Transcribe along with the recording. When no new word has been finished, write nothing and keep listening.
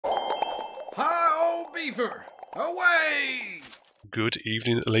Go Beaver! Away! Good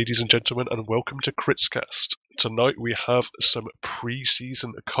evening, ladies and gentlemen, and welcome to Critscast. Tonight we have some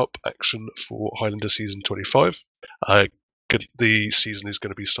pre-season cup action for Highlander Season 25. The season is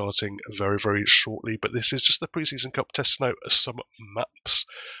going to be starting very, very shortly, but this is just the pre-season cup testing out some maps,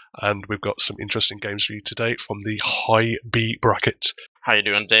 and we've got some interesting games for you today from the High B bracket. How you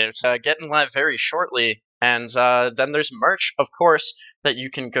doing, Dave? Getting live very shortly, and then there's merch, of course, that you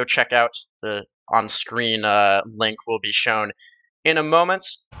can go check out. The on-screen link will be shown in a moment.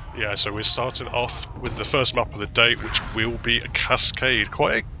 Yeah, so we're starting off with the first map of the day, which will be a Cascade.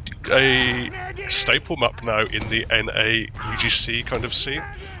 Quite a staple map now in the NA UGC kind of scene,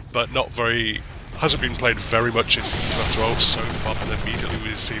 but hasn't been played very much in TF2L so far, and immediately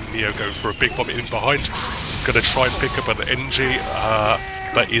we've seen Neo go for a big bomb in behind. Going to try and pick up an NG,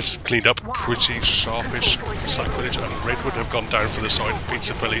 but is cleaned up pretty sharpish. Sacrilege and Redwood have gone down for the side of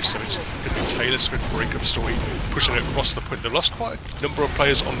Pizza Police, so it's going to be Taylor Swift BREAKUP story pushing it across the point. They've lost quite a number of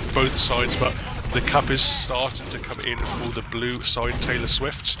players on both sides, but the cap is starting to come in for the blue side, Taylor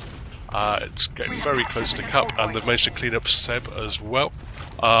Swift. It's getting very close to cap, and they've managed to clean up Seb as well.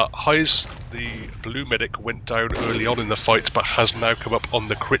 Highs, the blue medic, went down early on in the fight, but has now come up on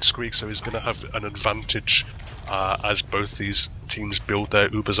the crit streak, so he's going to have an advantage as both these teams build their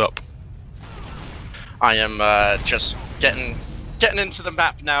Ubers up. I am just getting into the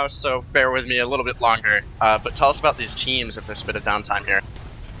map now, so bear with me a little bit longer. But tell us about these teams if there's a bit of downtime here.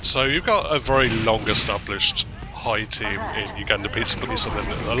 So you've got a very long established High team in Uganda Pizza Police, and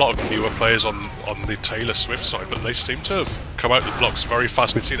then a lot of newer players on the Taylor Swift side, but they seem to have come out the blocks very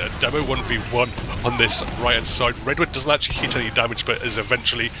fast. We've seen a demo 1v1 on this right hand side. Redwood doesn't actually hit any damage, but is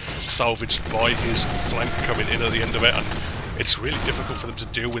eventually salvaged by his flank coming in at the end of it, and it's really difficult for them to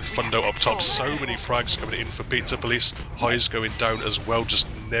deal with Fundo up top. So many frags coming in for Pizza Police. Highs going down as well. Just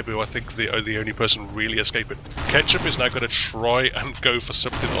Nebu, I think, the only person really escaping. Ketchup is now going to try and go for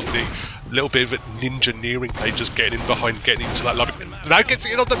something on the little bit of a ninja-neering play, just getting in behind, getting into that lobby. Now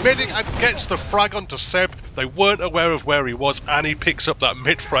gets in on the medic and gets the frag onto Seb. They weren't aware of where he was, and he picks up that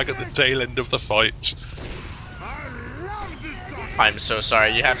mid-frag at the tail end of the fight. I'm so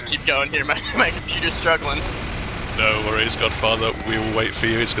sorry, you have to keep going here, my computer's struggling. No worries, Godfather, we will wait for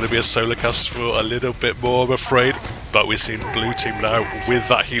you. It's going to be a solo cast for a little bit more, I'm afraid. But we're seeing blue team now with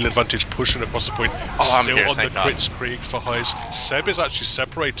that heal advantage pushing across the point. Still on the crit streak for Highs. Seb is actually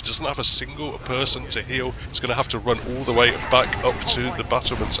separated, doesn't have a single person to heal. He's going to have to run all the way back up to the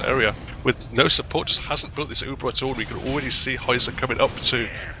battlements area. With no support, just hasn't built this Uber at all. We can already see Highs are coming up to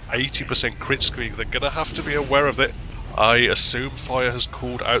 80% crit streak. They're going to have to be aware of it. I assume Fire has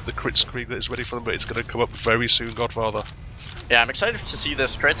called out the crit screen that is ready for them, but it's going to come up very soon, Godfather. Yeah, I'm excited to see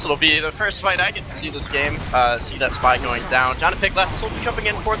this crits. It'll be the first fight I get to see this game. See that spy going down. Down to pick left. Soldier jumping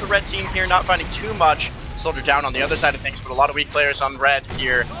in for the red team here, not finding too much. Soldier down on the other side of things, but a lot of weak players on red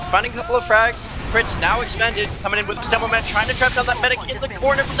here. Finding a couple of frags. Crits now expended. Coming in with his demo man, trying to trap down that medic in the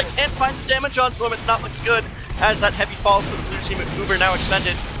corner, but they can't find the damage onto him. It's not looking good as that heavy falls for the blue team. Uber now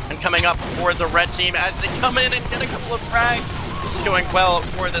expended. And coming up for the red team as they come in and get a couple of frags. This is going well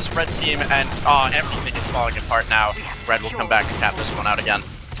for this red team, and everything is falling apart now. Red will come back and cap this one out again.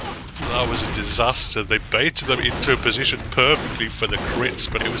 That was a disaster. They baited them into a position perfectly for the crits,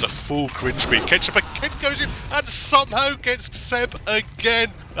 but it was a full cringe beat. Ketchup again goes in and somehow gets Seb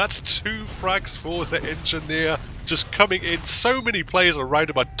again. That's 2 frags for the engineer. Just coming in, so many players around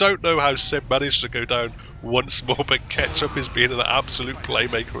him. I don't know how Seb managed to go down once more, but Ketchup is being an absolute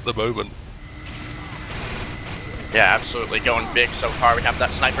playmaker at the moment. Yeah, absolutely going big so far. We have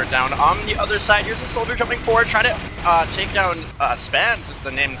that sniper down on the other side. Here's a soldier jumping forward, trying to take down Spans is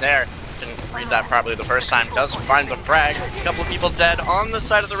the name there. Didn't read that properly the first time. Does find the frag. A couple of people dead on the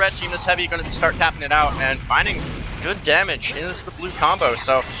side of the red team. This heavy going to start capping it out and finding good damage is the blue combo.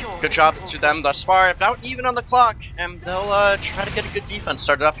 So good job to them thus far. About even on the clock, and they'll try to get a good defense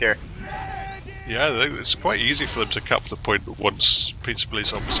started up here. Yeah, it's quite easy for them to cap the point once Pizza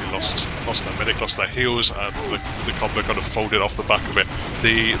Police obviously lost their medic, lost their heals, and the combo kind of folded off the back of it.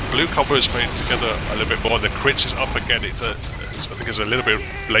 The blue combo is playing together a little bit more, and the crits is up again. I think it's a little bit of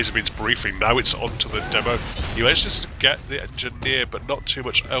Laserbeam's briefing. Now it's onto the demo. You managed to get the engineer, but not too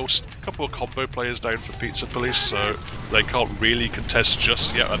much else. A couple of combo players down for Pizza Police, so they can't really contest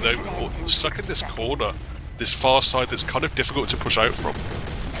just yet. And they're stuck in this corner, this far side that's kind of difficult to push out from.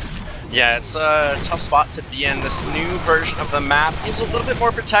 Yeah, it's a tough spot to be in. This new version of the map gives a little bit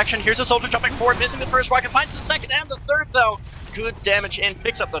more protection. Here's a soldier jumping forward, missing the first rocket, finds the second and the third though. Good damage in,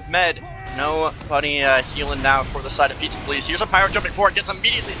 picks up the med. Nobody healing now for the side of Pizza Police. Here's a Pyro jumping forward, gets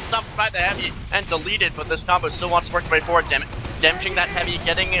immediately stuffed by the heavy and deleted, but this combo still wants to work their way forward, damn it. damaging that heavy,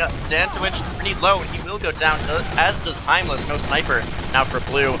 getting damage pretty low, and he will go down, as does Timeless. No sniper now for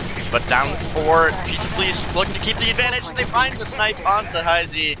blue, but down for Pizza Police, looking to keep the advantage, and they find the snipe onto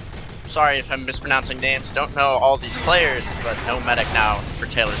Heisey. Sorry if I'm mispronouncing names, don't know all these players, but no medic now for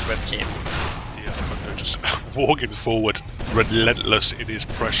Taylor Swift team. Yeah, they're just walking forward, relentless in his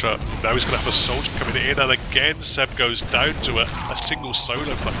pressure. Now he's going to have a soldier coming in, and again Seb goes down to a single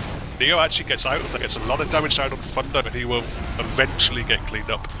solo, but Neo actually gets out of that, gets a lot of damage down on Thunder, and he will eventually get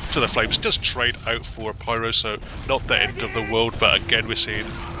cleaned up to the flames. Does trade out for a Pyro, so not the end of the world, but again we're seeing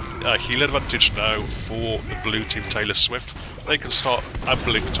a heal advantage now for the blue team Taylor Swift. They can start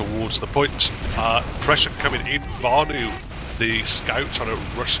ambling towards the point. Pressure coming in, Vanu, the scout, trying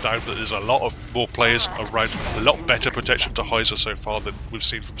to rush down, but there's a lot of more players around. A lot better protection to Heiser so far than we've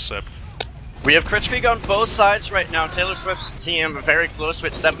seen from Seb. We have crit streak on both sides right now. Taylor Swift's team very close to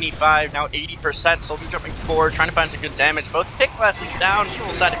it, 75, now 80%. Soldier jumping forward, trying to find some good damage. Both pick classes down,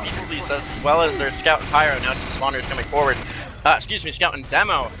 equal side of Pizza Police, as well as their Scout and Pyro. Now some spawners coming forward. Excuse me, Scout and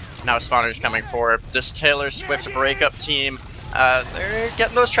Demo. Now spawners coming forward. This Taylor Swift breakup team, they're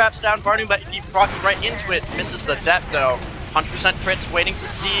getting those traps down. Varnu might be rocking right into it. Misses the depth though. 100% crits, waiting to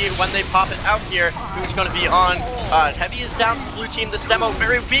see when they pop it out here. Who's going to be on? Heavy is down for the blue team. This Demo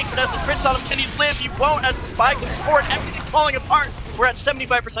very weak, but as the crits on him, can he live? He won't as the spy comes forward. Everything's falling apart. We're at 75%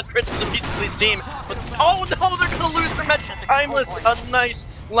 crits for the Pizza Police team. But oh no, they're going to lose their med to Timeless. A nice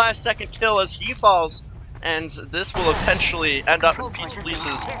last second kill as he falls. And this will eventually end up in Pizza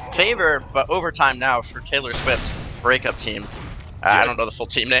Police's favor, but overtime now for Taylor Swift breakup team. I don't know the full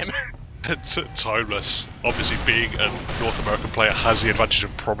team name. Timeless, obviously being a North American player, has the advantage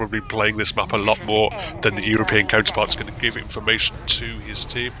of probably playing this map a lot more than the European counterparts, going to give information to his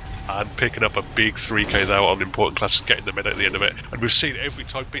team and picking up a big 3k there on important classes, getting the minute at the end of it. And we've seen every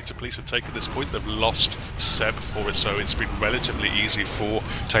time Pizza Police have taken this point, they've lost Seb for it, so it's been relatively easy for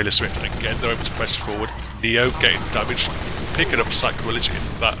Taylor Swift. Again, they're able to press forward. Neo getting damaged, picking up Sacrilege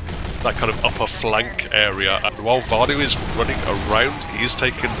in that kind of upper flank area, and while Vanu is running around, he is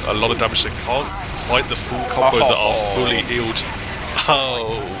taking a lot of damage. They can't fight the full combo that are fully healed.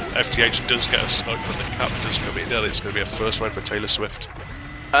 Oh, FTH does get a snipe, but the cap does come in, and it's going to be a first round for Taylor Swift.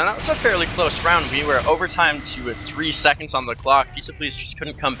 And that was a fairly close round. We were overtime to 3 seconds on the clock. Pizza Police just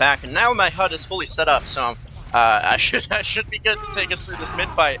couldn't come back, and now my HUD is fully set up, so I should be good to take us through this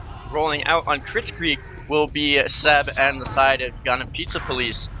mid-fight. Rolling out on Crit Creek will be Seb and the side of Ugandan Pizza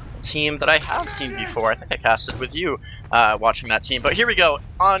Police. Team that I have seen before. I think I casted with you watching that team. But here we go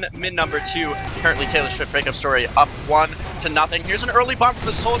on mid number 2. Currently Taylor Swift breakup story up 1-0. Here's an early bomb for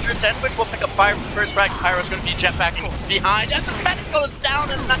the soldier. Denwich will pick up fire from the first frag. Pyro's going to be jetpacking behind as the medic goes down,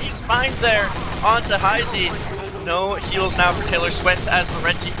 and he's fine there onto Heisey. No heals now for Taylor Swift as the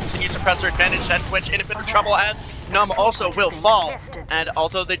red team continues to press their advantage. Denwich in a bit of trouble as Numb also will fall. And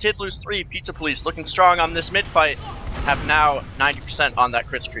although they did lose 3, Pizza Police looking strong on this mid fight, have now 90% on that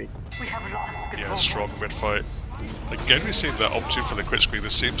crit streak. Yeah, strong mid fight. Again, we see that option for the crit streak.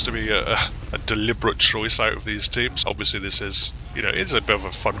 There seems to be a deliberate choice out of these teams. Obviously, this is, it's a bit of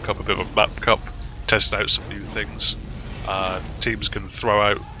a fun cup, a bit of a map cup, testing out some new things. Teams can throw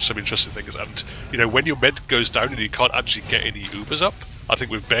out some interesting things, and when your med goes down and you can't actually get any Ubers up, I think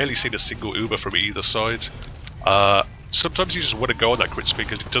we've barely seen a single Uber from either side. Sometimes you just want to go on that crit streak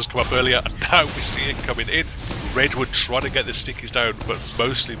because it does come up earlier, and now we see it coming in. Redwood trying to get the stickies down, but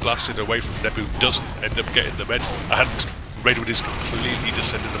mostly blasted away from Nebu, doesn't end up getting the med, and Redwood is completely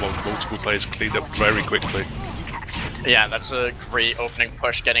descended among multiple players, cleaned up very quickly. Yeah, that's a great opening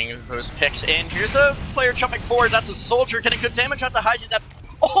push, getting those picks in. Here's a player jumping forward, that's a soldier, getting good damage onto Heisey.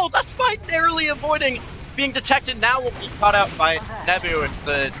 That's by narrowly avoiding being detected. Now will be caught out by Nebu if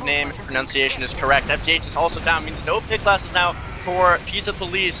the name pronunciation is correct. FTH is also down, means no pick classes now for Pizza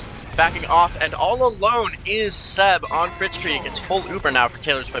Police. Backing off, and all alone is Seb on crit streak. It's full Uber now for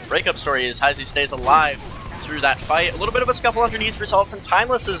Taylor Swift. Breakup story is Heisey stays alive through that fight. A little bit of a scuffle underneath results in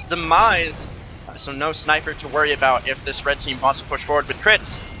Timeless's demise, so no sniper to worry about if this red team wants to push forward with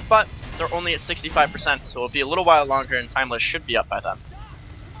crits, but they're only at 65%, so it'll be a little while longer, and Timeless should be up by then.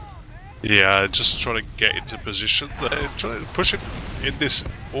 Yeah, just trying to get into position, trying to push it in this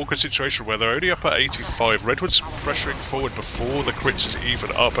awkward situation where they're only up at 85. Redwood's pressuring forward before the crits is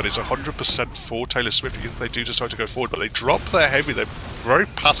even up, and it's 100% for Taylor Swift if they do decide to go forward, but they drop their heavy. They're very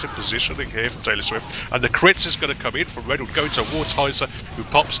passive positioning here from Taylor Swift, and the crits is going to come in from Redwood, going towards Heiser, who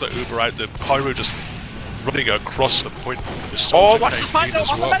pops the Uber out. The Pyro just running across the point. Oh, watch the spike though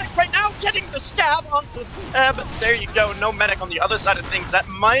on the medic right now, getting the stab onto Seb. There you go, no medic on the other side of things. That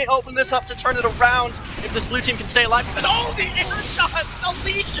might open this up to turn it around if this blue team can stay alive. And oh, the air shot, the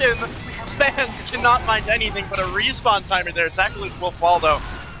Legion Spans cannot find anything but a respawn timer there. Sacrilege will fall though.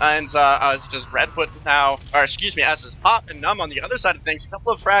 And as does Redwood now, or excuse me, as does Pop and Numb on the other side of things. A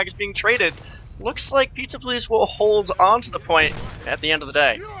couple of frags being traded. Looks like Pizza Please will hold on to the point at the end of the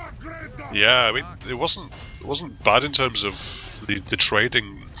day. Yeah, I mean, it wasn't bad in terms of the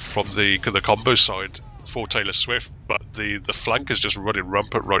trading from the combo side for Taylor Swift, but the flank is just running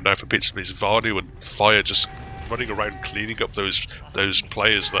rampant right now for Pizza Please. Vanu and Fire just running around cleaning up those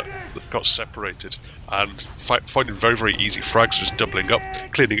players that got separated and finding very, very easy frags, just doubling up,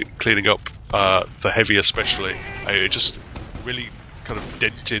 cleaning up the heavy especially. It just really kind of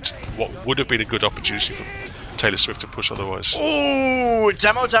dented what would have been a good opportunity for Taylor Swift to push otherwise. Ooh,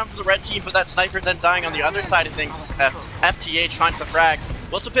 demo down for the red team, but that sniper then dying on the other side of things. FTH finds the frag.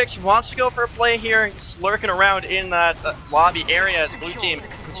 Wiethoofd wants to go for a play here, he's lurking around in that lobby area as blue team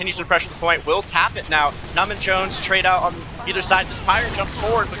continues to pressure the point. Will cap it now. Numb and Jones trade out on either side. This Pyre jumps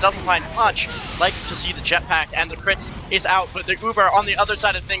forward but doesn't find much. Like to see the jetpack, and the crits is out, but the Uber on the other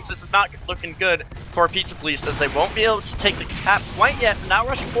side of things. This is not looking good for Pizza Police as they won't be able to take the cap quite yet. Now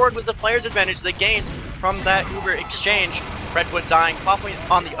rushing forward with the player's advantage they gained from that Uber exchange. Redwood dying, probably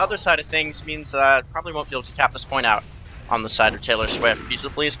on the other side of things means probably won't be able to cap this point out on the side of Taylor Swift. Pizza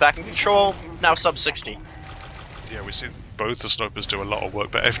Police back in control, now sub 60. Yeah, we've seen both the snipers do a lot of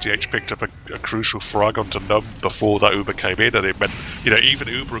work, but FDH picked up a crucial frag onto Numb before that Uber came in, and it meant, you know, even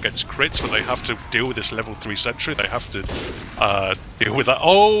Uber against crits, when they have to deal with this level 3 sentry, they have to deal with that.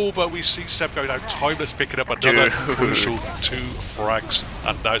 Oh, but we see Seb going out, Timeless picking up another crucial 2 frags,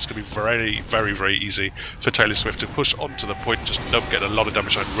 and now it's going to be very, very, very easy for Taylor Swift to push onto the point, just Numb getting a lot of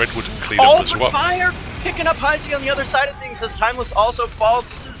damage, and Redwood clean up as well. Fire picking up Heisey on the other side of things as Timeless also falls.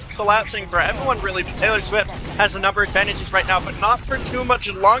 This is collapsing for everyone really, but Taylor Swift has a number of advantages right now, but not for too much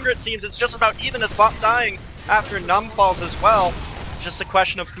longer it seems. It's just about even as Bot dying after Numb falls as well. Just a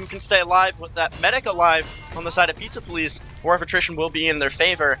question of who can stay alive with that medic alive on the side of Pizza Police, or if attrition will be in their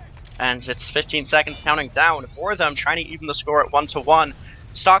favor. And it's 15 seconds counting down for them, trying to even the score at 1-1.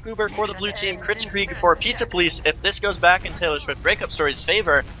 Stock Uber for the blue team, Crits Krieg for Pizza Police. If this goes back in Taylor Swift Breakup Story's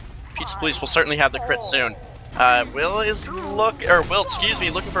favor, Pizza Police will certainly have the crit soon. Will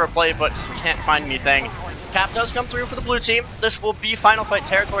looking for a play, but can't find anything. Cap does come through for the blue team. This will be final fight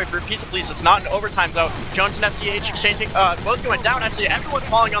territory for Pizza Police. It's not in overtime though. Jones and FTH exchanging, both going down. Actually, everyone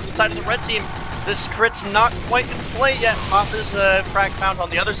falling on the side of the red team. This crit's not quite in play yet. Offers a frag found on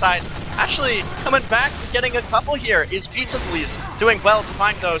the other side. Actually, coming back, getting a couple here is Pizza Police. Doing well to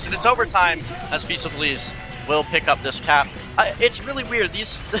find those, and it's overtime as Pizza Police will pick up this cap. It's really weird.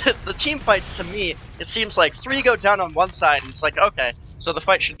 The team fights, to me, it seems like 3 go down on one side, and it's like, okay, so the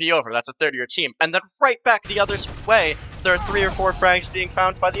fight should be over. That's a third of your team. And then right back the other way, there are 3 or 4 frags being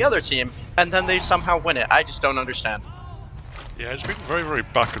found by the other team, and then they somehow win it. I just don't understand. Yeah, it's been very, very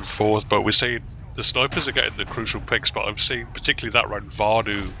back and forth, but we're seeing the snipers are getting the crucial picks, but I'm seeing particularly that round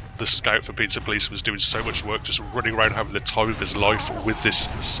Vanu, the scout for Pizza Police, was doing so much work, just running around having the time of his life with this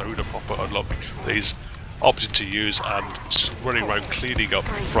soda popper unlock that he's opted to use, and just running around cleaning up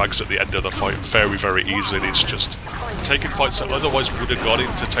frags at the end of the fight very, very easily. And it's just taking fights that otherwise would have gone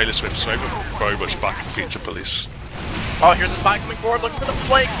into Taylor Swift's favour very much back in Pizza Police. Oh, here's the spy coming forward, looking for the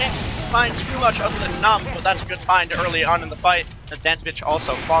play. Can't find too much other than Numb, but that's a good find early on in the fight. As Dantovich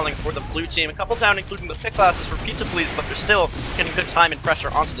also falling for the blue team. A couple down, including the pick classes for Pizza Police, but they're still getting good time and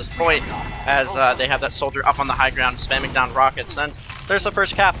pressure onto this point as they have that soldier up on the high ground, spamming down rockets. And there's the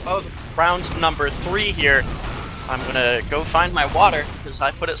first cap of round number 3 here. I'm gonna go find my water because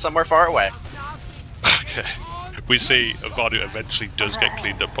I put it somewhere far away. Okay. We see Vanu eventually does get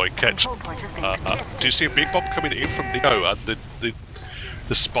cleaned up by Ketch. Do you see a big bomb coming in from Neo, and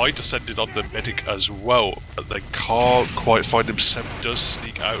the spy descended on the medic as well, but they can't quite find him. Seb does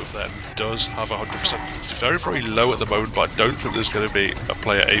sneak out of there and does have 100%. It's very, very low at the moment, but I don't think there's going to be a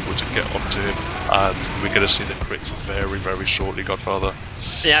player able to get onto him, and we're going to see the crits very, very shortly, Godfather.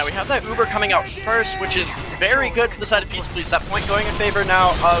 Yeah, we have that Uber coming out first, which is very good for the side of Pizza Police. That point going in favor now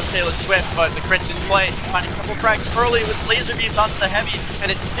of Taylor Swift, but the crits in play. Finding a couple frags early, it was laser beams onto the heavy, and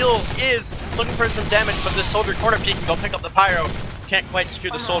it still is looking for some damage, but this soldier corner peeking, they'll pick up the pyro. Can't quite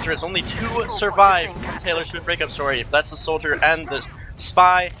secure the soldier. It's only 2 survive from Taylor Swift Breakup Story. That's the soldier and the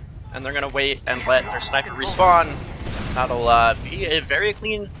spy, and they're gonna wait and let their sniper respawn. That'll be a very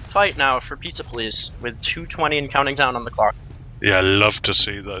clean fight now for Pizza Police with 2:20 and counting down on the clock. Yeah, I love to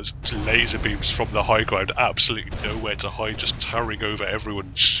see those laser beams from the high ground. Absolutely nowhere to hide, just towering over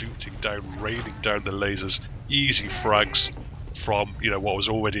everyone, shooting down, raining down the lasers. Easy frags from, you know, what was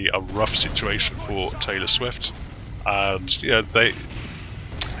already a rough situation for Taylor Swift. And yeah,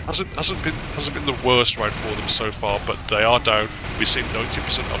 hasn't been the worst round for them so far, but they are down. We've seen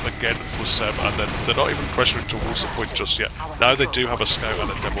 90% up again for Seb, and then they're not even pressuring towards the point just yet. Now they do have a scout and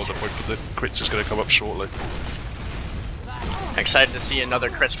a demo on the point, but the crits is going to come up shortly. Excited to see another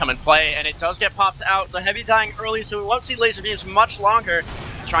crits come in play, and it does get popped out. The heavy dying early, so we won't see laser beams much longer.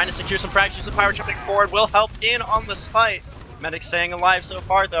 Trying to secure some frags, use the power jumping forward will help in on this fight. Medic staying alive so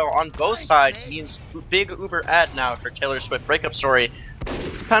far, though, on both sides means big Uber ad now for Taylor Swift breakup story.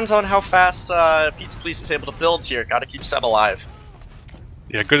 Depends on how fast Pizza Police is able to build here. Gotta keep Seb alive.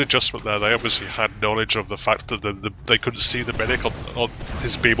 Yeah, good adjustment there. They obviously had knowledge of the fact that they couldn't see the medic on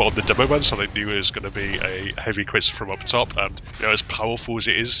his beam on the demo man, so they knew it was going to be a heavy crits from up top. And you know, as powerful as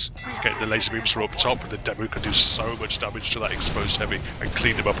it is, getting the laser beams from up top, the demo can do so much damage to that exposed heavy and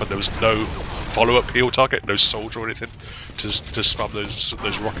clean him up. And there was no follow-up heal target, no soldier or anything to spam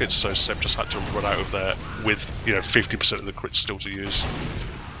those rockets. So Seb just had to run out of there with 50% of the crits still to use.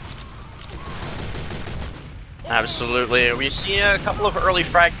 Absolutely. We see a couple of early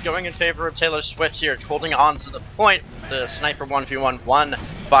frag going in favor of Taylor Swift here, holding on to the point. The sniper 1v1 won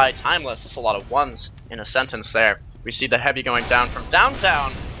by Timeless. That's a lot of ones in a sentence there. We see the heavy going down from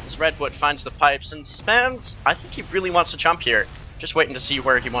downtown as Redwood finds the pipes and spans. I think he really wants to jump here. Just waiting to see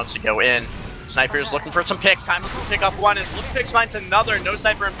where he wants to go in. Sniper is looking for some picks. Timeless will pick up one, and Blue Picks finds another. No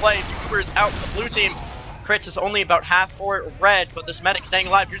sniper in play. The Uber is out for the blue team. Crits is only about half or red, but this medic staying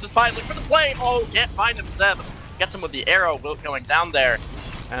alive. Here's a spy, look for the play. Oh, can't find him, Seb. Gets him with the arrow, Wilt going down there.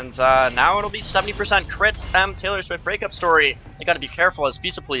 And now it'll be 70% crits and Taylor Swift breakup story. You gotta be careful as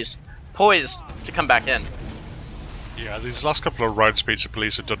Pizza Police poised to come back in. Yeah, these last couple of rounds, Pizza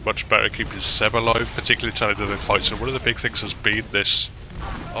Police have done much better keeping Seb alive, particularly telling them in fights. So one of the big things has been this.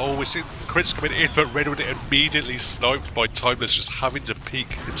 Oh, we see crits coming in, but Redwood immediately sniped by Timeless, just having to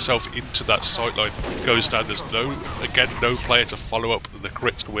peek himself into that sightline. Goes down. There's no player to follow up the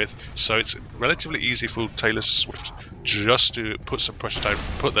crits with, so it's relatively easy for Taylor Swift just to put some pressure down,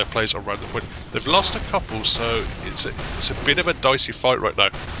 put their players around the point. They've lost a couple, so it's a bit of a dicey fight right now.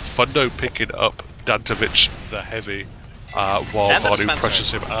 Fundo picking up Dantovic, the heavy, while Vanu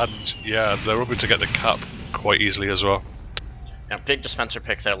pressures him, and yeah, they're able to get the cap quite easily as well. Yeah, big dispenser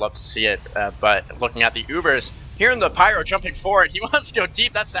pick there, love to see it, but looking at the Ubers, hearing the Pyro jumping forward, he wants to go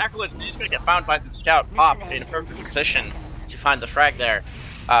deep, that's sacrilege, he's going to get found by the scout. Pop in a perfect position to find the frag there.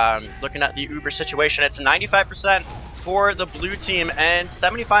 Looking at the Uber situation, it's 95% for the blue team and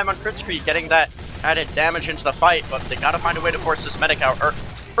 75 on crit screen, getting that added damage into the fight, but they got to find a way to force this medic out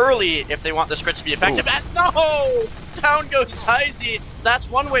early if they want this crit to be effective. And no! Down goes Heisey. That's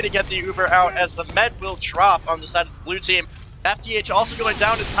one way to get the Uber out, as the med will drop on the side of the blue team. FDH also going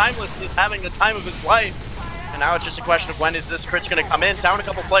down as Timeless is having the time of his life. And now it's just a question of when is this crit going to come in. Down a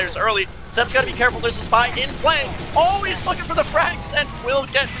couple players early. Seb's got to be careful. There's a spy in play. Oh, he's looking for the frags and will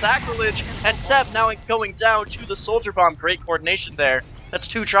get sacrilege. And Seb now going down to the soldier bomb. Great coordination there. That's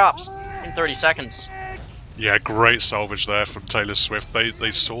 2 drops in 30 seconds. Yeah, great salvage there from Taylor Swift.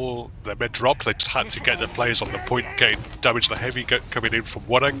 They saw their med drop, they had to get their players on the point, getting damage the heavy coming in from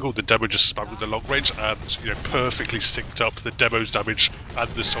one angle, the demo just spammed with the long range, and perfectly synced up the demo's damage and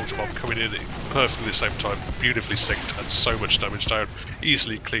the soldier bomb coming in perfectly at the same time, beautifully synced, and so much damage down,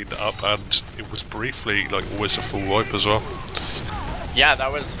 easily cleaned up, and it was briefly like always a full wipe as well. Yeah,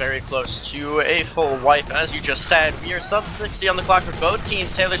 that was very close to a full wipe, as you just said. We are sub 60 on the clock for both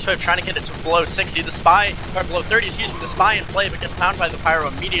teams. Taylor Swift trying to get it to below 60. The spy, or below 30, excuse me, the spy in play, but gets found by the Pyro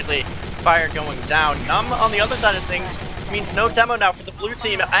immediately. Fire going down. Numb on the other side of things means no demo now for the blue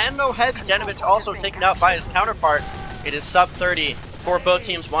team, and no heavy. Denovich also taken out by his counterpart. It is sub 30 for both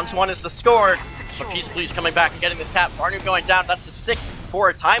teams. 1-1 is the score. But Peace Police coming back and getting this cap. Barnu going down. That's the 6th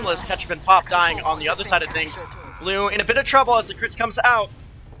for Timeless. Ketchup and Pop dying on the other side of things. Blue in a bit of trouble as the crits comes out.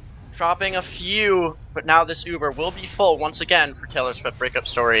 Dropping a few, but now this Uber will be full once again for Taylor Swift breakup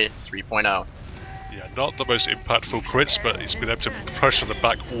story 3.0. Yeah, not the most impactful crits, but he's been able to pressure them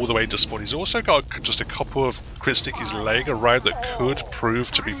back all the way into spawn. He's also got just a couple of crit stickies laying around that could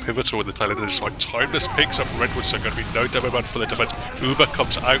prove to be pivotal in the tail end of this fight. Timeless picks up Redwood, so going to be no demo man for the defense. Uber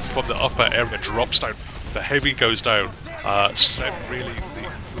comes out from the upper area, drops down. The heavy goes down. Seb really the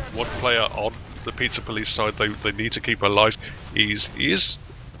one player on the Pizza Police side they need to keep alive. He is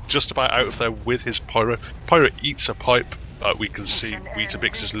just about out of there with his Pyro. Pyro eats a pipe. We can see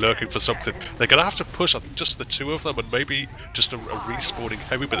Wiethoofd is lurking for something. They're going to have to push, I think, just the 2 of them and maybe just a respawning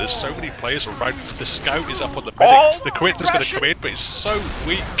heavy, but there's so many players around. The scout is up on the medic. Oh, the crit is going to come in, but it's so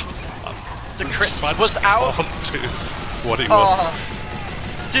weak. The crit was out. To what he wants.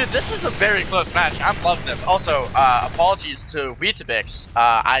 Dude, this is a very close match. I'm loving this. Also, apologies to Wiethoofd.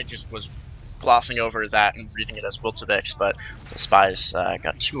 I just was glossing over that and reading it as Wiethoofd, but the Spies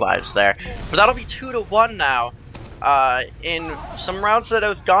got 2 lives there. But that'll be 2-1 now. In some rounds that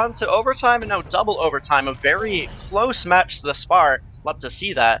have gone to overtime and now double overtime, a very close match thus far. Love to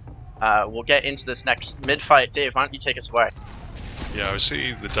see that. We'll get into this next mid-fight. Dave, why don't you take us away? Yeah, I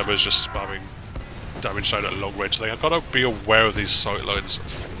see the demos just spamming damage down at long range. They have got to be aware of these sight lines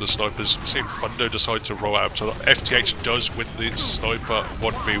from the snipers. Seeing Thunder decide to roll out, so FTH does win the sniper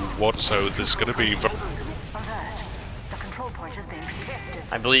 1v1, so there's going to be...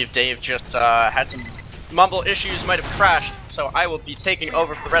 I believe Dave just had some mumble issues, might have crashed, so I will be taking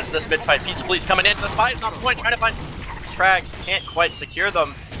over for the rest of this mid-fight. Pizza Police coming in, the Spies on point, trying to find some frags, can't quite secure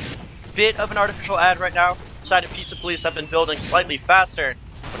them. Bit of an artificial ad right now. Side of Pizza Police have been building slightly faster,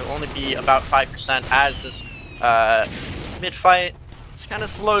 but it'll only be about 5% as this mid-fight kind of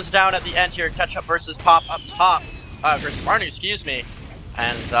slows down at the end here. Catch up versus Pop up top, versus Barney, excuse me.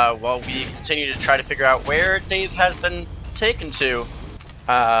 And while we continue to try to figure out where Dave has been taken to,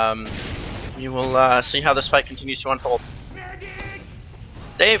 we will see how this fight continues to unfold.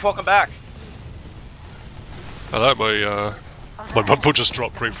 Dave, welcome back. Hello, my mumble just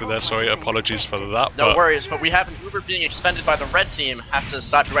dropped briefly there, sorry, apologies for that. No worries, but we have an Uber being expended by the red team. Have to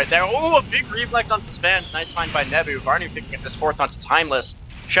stop you right there. Oh, a big reflect onto Spans. Nice find by Nebu. Varney picking up this 4th onto Timeless.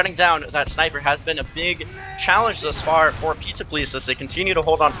 Shutting down that sniper has been a big challenge thus far for Pizza Police as they continue to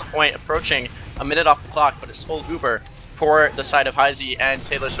hold on to the point, approaching a minute off the clock, but it's full Uber for the side of Heisey and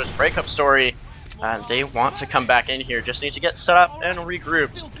Taylor Swift's breakup story. And they want to come back in here, just need to get set up and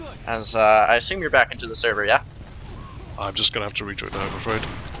regrouped. As I assume you're back into the server, yeah? I'm just going to have to rejoin now, I'm afraid.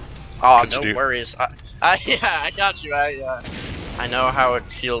 Oh, Continue. No worries. Yeah, I got you. I know how it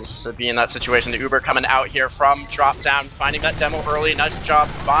feels to be in that situation. The Uber coming out here from drop down, finding that demo early. Nice job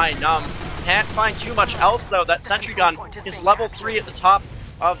by Numb. Can't find too much else, though. That sentry gun is level 3 at the top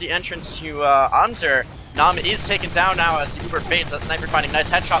of the entrance to Under. Nam is taken down now as the Uber fades. That sniper finding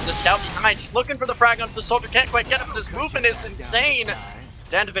nice headshot. The scout behind, looking for the frag onto the soldier. Can't quite get him. This movement is insane.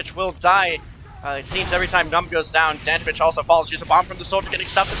 Dandovic will die. It seems every time Numb goes down, Dandovic also falls. Here's a bomb from the soldier, getting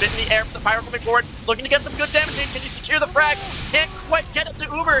stuffed a bit in the air. The pyro coming forward, looking to get some good damage in. Can he secure the frag? Can't quite get it to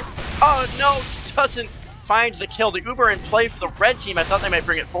Uber. Oh no, doesn't find the kill. The Uber in play for the red team. I thought they might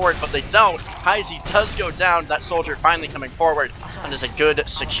bring it forward, but they don't. Heisey does go down. That soldier finally coming forward. And there's a good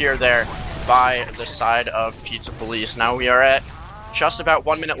secure there by the side of Pizza Police. Now we are at just about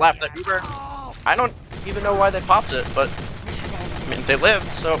 1 minute left. That Uber, I don't even know why they popped it, but I mean, they lived,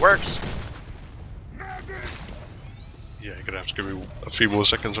 so it works. Yeah, you're gonna have to give me a few more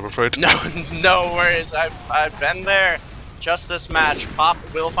seconds, I'm afraid. No worries. I've been there. Just this match. Pop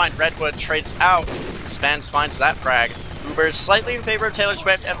will find Redwood, trades out. Spans finds that frag. Uber is slightly in favor of Taylor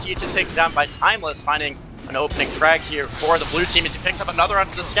Swift. FTH is taken down by Timeless, finding an opening frag here for the blue team as he picks up another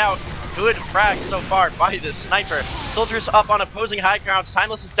onto the scout. Good frag so far by this sniper. Soldiers up on opposing high grounds.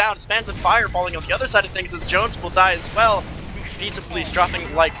 Timeless is down. Spans and fire falling on the other side of things as Jones will die as well. Pizza Police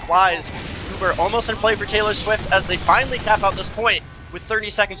dropping like flies. Uber almost in play for Taylor Swift as they finally cap out this point with 30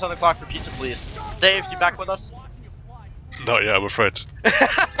 seconds on the clock for Pizza Police. Dave, you back with us? Not yet, I'm afraid.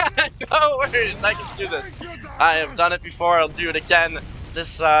 No worries, I can do this. I have done it before, I'll do it again.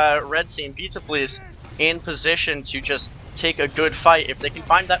 This red team, Pizza Police, in position to just take a good fight. If they can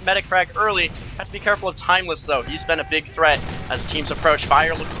find that medic frag early, have to be careful of Timeless though. He's been a big threat as teams approach.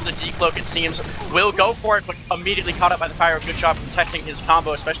 Fire looking for the decloak, it seems. Will go for it, but immediately caught up by the Pyro. Good job protecting his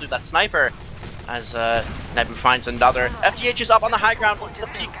combo, especially that sniper. As Nebu finds another. FTH is up on the high ground, looking to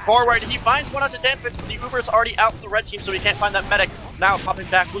peek forward. He finds one onto Danford, but the Uber's already out for the red team, so he can't find that medic. Now popping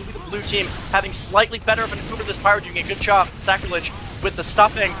back will be the blue team, having slightly better of an Uber this Pyro, doing a good job. Sacrilege with the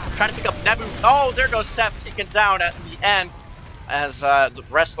stuffing, trying to pick up Nebu. Oh, there goes Seth, taken down at the end. As the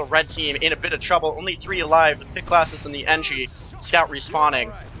rest of the red team in a bit of trouble. Only 3 alive, the pick classes in the NG. Scout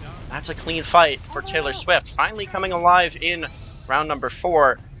respawning. That's a clean fight for Taylor Swift. Finally coming alive in round number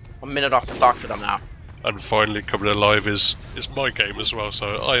 4. 1 minute off the clock for them now. And finally coming alive is my game as well, so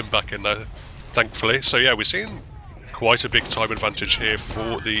I am back in there, thankfully. So yeah, we're seeing quite a big time advantage here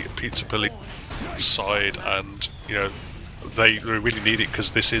for the Pizza Police side, and you know, they really need it because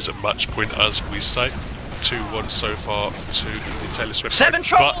this is a match point, as we say. 2-1 so far to the Taylor Swift. 7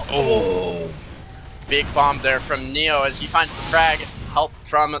 trouble! But, oh. Big bomb there from Neo as he finds the frag. Help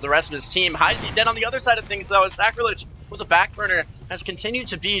from the rest of his team. Heisey dead on the other side of things though, as Sacrilege with a back burner has continued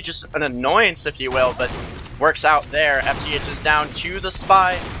to be just an annoyance, if you will, but works out there. FTH is down to the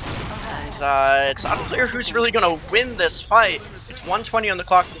Spy, and it's unclear who's really going to win this fight. It's 1:20 on the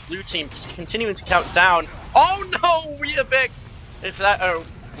clock for the blue team, just continuing to count down. Oh no, Wiethoofd! If that,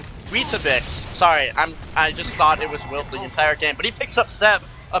 Wiethoofd. Sorry, I just thought it was Wilt the entire game, but he picks up Seb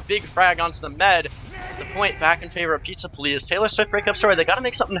a big frag onto the med. The point back in favor of Pizza Police. Taylor Swift breakup story. They got to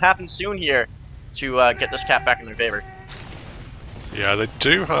make something happen soon here to get this cap back in their favor. Yeah, they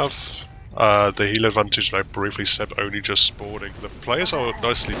do have the heal advantage now. Briefly, Seb only just spawning. The players are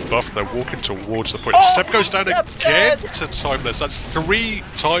nicely buffed. They're walking towards the point. Oh, Seb goes down Seb again dead. to Timeless. That's 3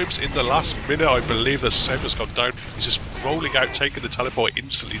 times in the last minute, I believe, that Seb has gone down. He's just rolling out, taking the teleport,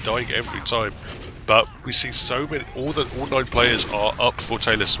 instantly dying every time. But we see so many, all 9 players are up for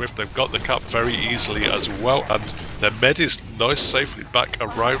Taylor Swift. They've got the cap very easily as well, and their med is nice, safely back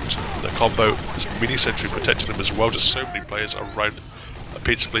around the combo. This mini sentry protecting them as well. Just so many players around.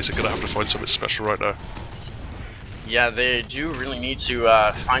 Pizza Police are going to have to find something special right now. Yeah, they do really need to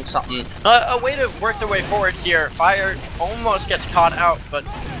find something, a way to work their way forward here. Fire almost gets caught out, but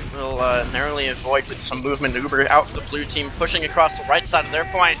will narrowly avoid with some movement. Uber out for the blue team, pushing across the right side of their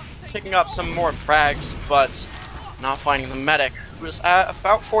point, picking up some more frags, but not finding the medic, who is at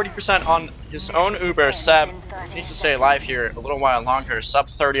about 40% on his own Uber. Seb needs to stay alive here a little while longer. Sub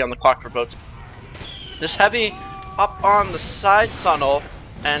 30 on the clock for both. This heavy up on the side tunnel,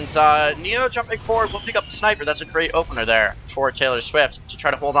 and Neo jumping forward will pick up the sniper. That's a great opener there for Taylor Swift to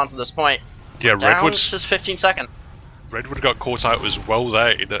try to hold on to this point. Yeah, Redwood's just 15 seconds. Redwood got caught out as well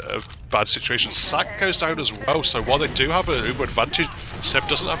there in a bad situation. Sack goes down as well, so while they do have an Uber advantage, Seb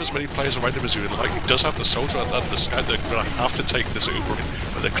doesn't have as many players around him as he would like. He does have the soldier and the scout. They're going to have to take this Uber in,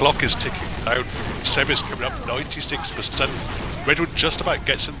 but the clock is ticking down. Seb is coming up 96%. Redwood just about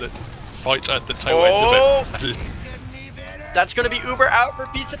gets in the fight at the tail end of it. That's going to be Uber out for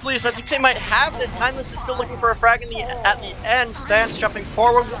Pizza Police. I think they might have this. Timeless is still looking for a frag at the end. Stance jumping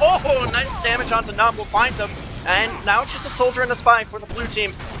forward. Oh, nice damage onto Numb. Will find him. And now it's just a soldier and a spy for the blue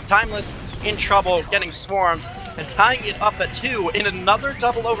team. Timeless in trouble, getting swarmed, and tying it up at 2 in another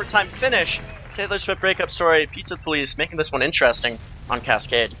double overtime finish. Taylor Swift breakup story. Pizza Police making this one interesting on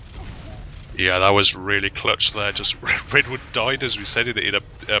Cascade. Yeah, that was really clutch there. Just Redwood died, as we said, in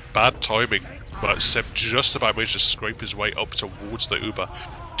a bad timing. But Seb just about managed to scrape his way up towards the Uber.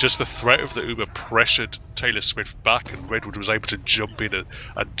 Just the threat of the Uber pressured Taylor Swift back, and Redwood was able to jump in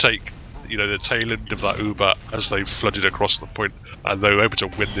and take, the tail end of that Uber as they flooded across the point, and they were able to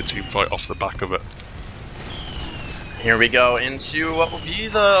win the team fight off the back of it. Here we go into what will be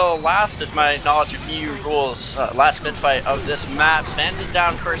the last, if my knowledge of EU rules, last mid-fight of this map. Stans is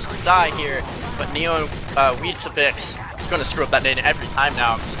down first to die here, but Neo Wiethoofd, I'm going to screw up that name every time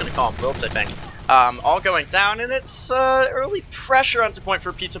now. I'm just going to call him Wilts, I think. All going down, and it's early pressure onto point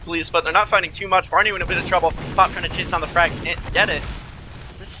for Pizza Police, but they're not finding too much. Varney in a bit of trouble. Pop trying to chase down the frag, can't get it.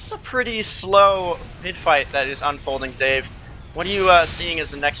 This is a pretty slow mid-fight that is unfolding, Dave. What are you seeing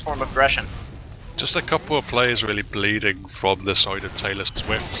as the next form of aggression? Just a couple of players really bleeding from the side of Taylor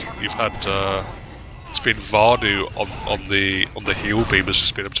Swift. You've had it's been Vardu on the heel beam has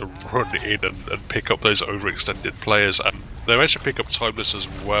just been able to run in and pick up those overextended players, and they managed to pick up Timeless as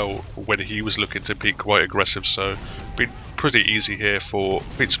well when he was looking to be quite aggressive. So been pretty easy here for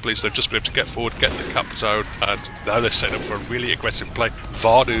Pizza Police. They've just been able to get forward, get the cap down, and now they're setting up for a really aggressive play.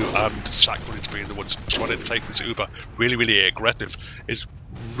 Vardu and Sacrilege being the ones trying to take this Uber really aggressive. Is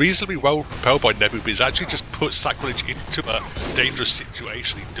reasonably well propelled by Nebu, but he's actually just put Sacrilege into a dangerous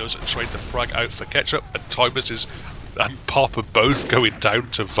situation. He does trade the frag out for Ketchup, and Timeless and Pop are both going down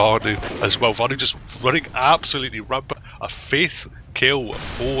to Vardu as well. Vardu just running absolutely rampant. A 5th kill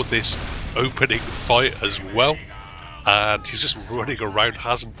for this opening fight as well. And he's just running around,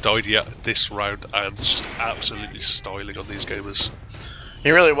 hasn't died yet this round, and just absolutely styling on these gamers.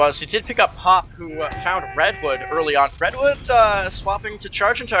 He really was. He did pick up Pop, who found Redwood early on. Redwood swapping to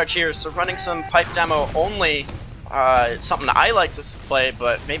Charge and Charge here, so running some pipe demo only. It's something I like to play,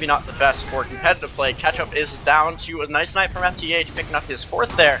 but maybe not the best for competitive play. Ketchup is down to a nice snipe from FTH, picking up his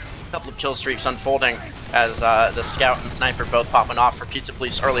 4th there. A couple of kill streaks unfolding as the scout and sniper both popping off for Pizza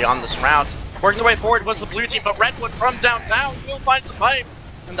Police early on this round. Working their way forward was the blue team, but Redwood from downtown will find the pipes,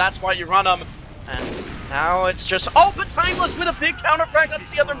 and that's why you run them. And now it's just, oh, but Timeless with a big counter frag. That's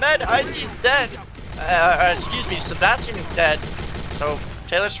the other med. Icy is dead. Excuse me, Sebastian is dead. So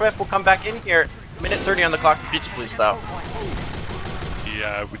Taylor Swift will come back in here. Minute 30 on the clock for Pizza Police, though.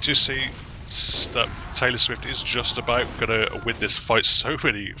 Yeah, we do see that Taylor Swift is just about going to win this fight. So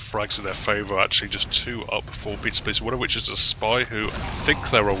many frags in their favour, actually, just 2 up for Pizza Police, one of which is a spy who I think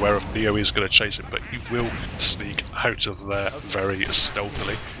they're aware of Neo is going to chase him, but he will sneak out of there very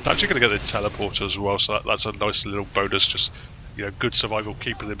stealthily. They're actually going to get the teleporter as well, so that's a nice little bonus, just good survival,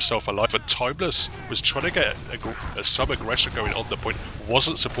 keeping himself alive. And Timeless was trying to get some aggression going on the point,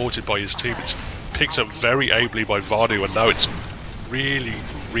 wasn't supported by his team. It's picked up very ably by Vardu, and now it's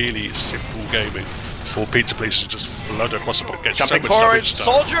really simple gaming for Pizza Police to just flood across the board, get so Jumping much forward, damage done.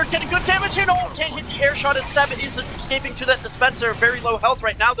 Soldier getting good damage in. Oh, can't hit the air shot as Seb is escaping to that dispenser. Very low health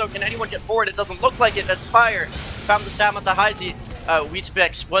right now, though. Can anyone get forward? It doesn't look like it. That's Fire. Found the stab at the Heisey.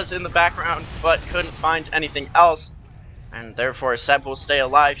 Wiethoofd was in the background, but couldn't find anything else. And therefore, Seb will stay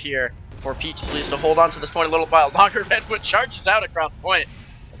alive here for Pizza Police to hold on to this point a little while longer. Redwood charges out across point.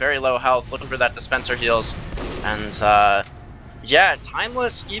 Very low health, looking for that dispenser heals. And, yeah,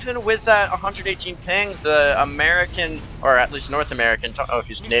 Timeless, even with that 118 ping, the American, or at least North American, don't know if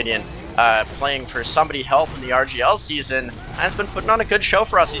he's Canadian, playing for somebody help in the RGL season, has been putting on a good show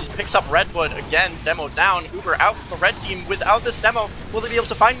for us. He picks up Redwood again, demo down, Uber out for the red team. Without this demo, will they be able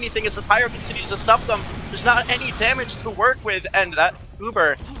to find anything as the Pyro continues to stuff them? There's not any damage to work with, and that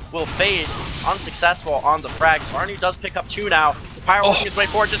Uber will fade unsuccessful on the frags. Varnu does pick up 2 now. The Pyro working his way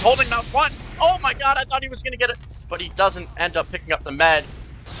forward, just holding mouse 1. Oh my god, I thought he was going to get it, but he doesn't end up picking up the med.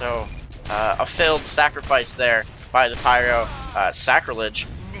 So, a failed sacrifice there by the Pyro. Sacrilege,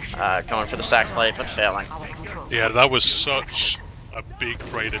 going for the sack play, but failing. Yeah, that was such a big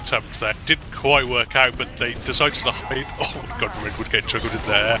brain attempt there. Didn't quite work out, but they decided to hide. Oh my god, Redwood getting juggled in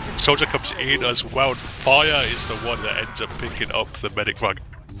there. Soldier comes in as well, and Fire is the one that ends up picking up the medic frag.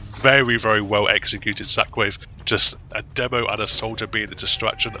 Very, very well executed Sackwave. Just a demo and a soldier being a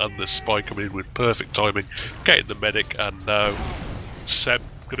distraction, and the spy coming in with perfect timing, getting the medic, and now Seb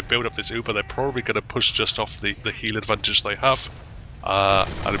going to build up this Uber. They're probably going to push just off the heal advantage they have.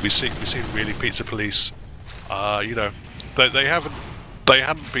 And we've seen really Pizza Police. You know, they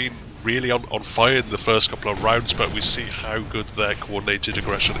hadn't been really on fire in the first couple of rounds, but we see how good their coordinated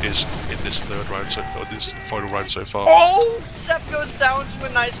aggression is in this third round, or this final round so far. Oh, Seb goes down to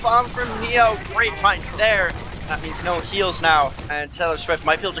a nice bomb from Neo. Great fight there. That means no heals now, and Taylor Swift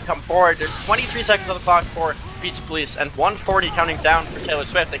might be able to come forward. There's 23 seconds on the clock for Pizza Police, and 140 counting down for Taylor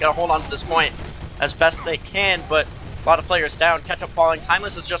Swift. They gotta hold on to this point as best they can, but a lot of players down. Ketchup falling.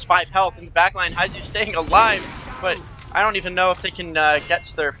 Timeless is just 5 health in the backline. Heisey's staying alive, but I don't even know if they can get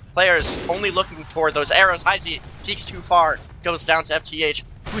to their players. Only looking for those arrows. Heisey peeks too far. Goes down to FTH,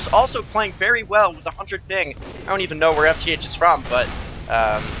 who's also playing very well with 100 ping. I don't even know where FTH is from, but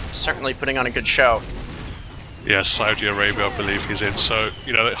certainly putting on a good show. Yeah, Saudi Arabia, I believe he's in. So,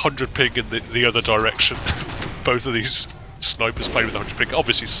 you know, 100 ping in the other direction. Both of these snipers playing with 100 ping.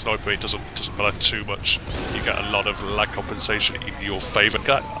 Obviously, sniper doesn't matter too much. You get a lot of lag compensation in your favour.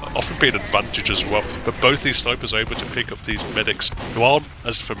 Can often be an advantage as well. But both these snipers are able to pick up these medics who aren't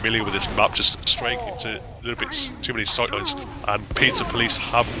as familiar with this map, just straying into a little bit too many sightlines. And Pizza Police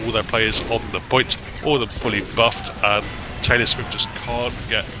have all their players on the point, all of them fully buffed, and Taylor Swift just can't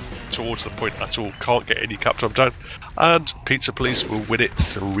get towards the point at all, can't get any cap time down, and Pizza Police will win it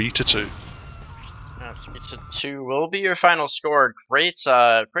 3-2. 3-2 will be your final score. Great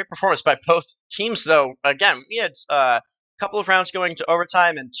performance by both teams, though. Again, we had a couple of rounds going to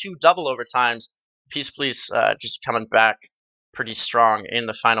overtime and 2 double overtimes. Pizza Police just coming back pretty strong in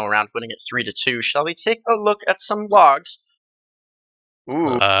the final round, winning it 3-2. Shall we take a look at some logs?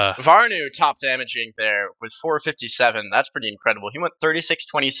 Ooh, Varnu top damaging there with 457. That's pretty incredible. He went 36,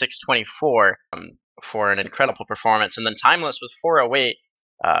 26, 24 for an incredible performance. And then Timeless with 408.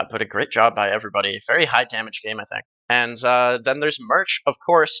 But a great job by everybody. Very high damage game, I think. And then there's merch, of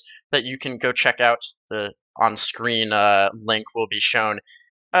course, that you can go check out. The on-screen link will be shown,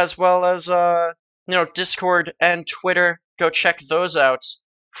 as well as Discord and Twitter. Go check those out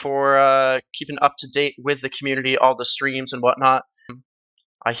for keeping up to date with the community, all the streams and whatnot.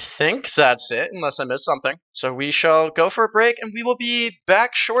 I think that's it, unless I missed something. So we shall go for a break, and we will be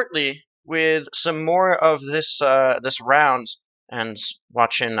back shortly with some more of this round, and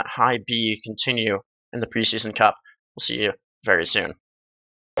watching High B continue in the preseason cup. We'll see you very soon.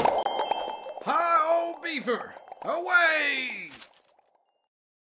 Hi, old beaver! Away!